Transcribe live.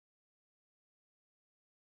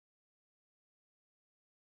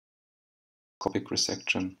endoscopic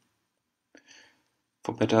resection.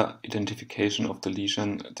 For better identification of the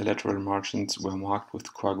lesion, the lateral margins were marked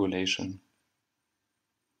with coagulation.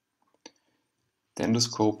 The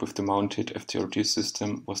endoscope with the mounted FTRD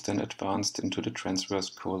system was then advanced into the transverse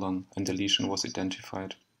colon and the lesion was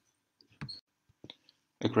identified.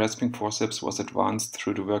 A grasping forceps was advanced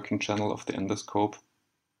through the working channel of the endoscope.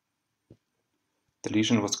 The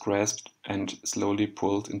lesion was grasped and slowly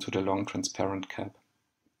pulled into the long transparent cap.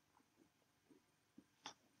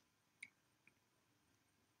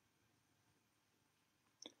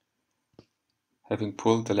 Having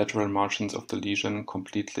pulled the lateral margins of the lesion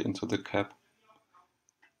completely into the cap,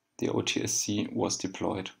 the OTSC was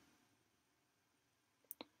deployed.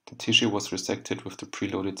 The tissue was resected with the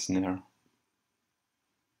preloaded snare.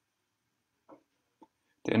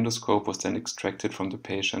 The endoscope was then extracted from the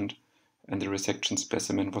patient and the resection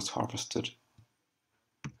specimen was harvested.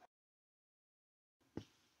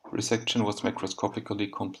 Resection was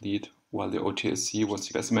macroscopically complete, while the OTSC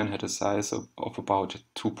specimen had a size of about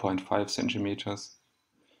 2.5 centimeters.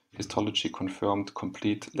 Histology confirmed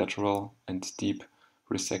complete lateral and deep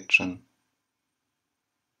resection.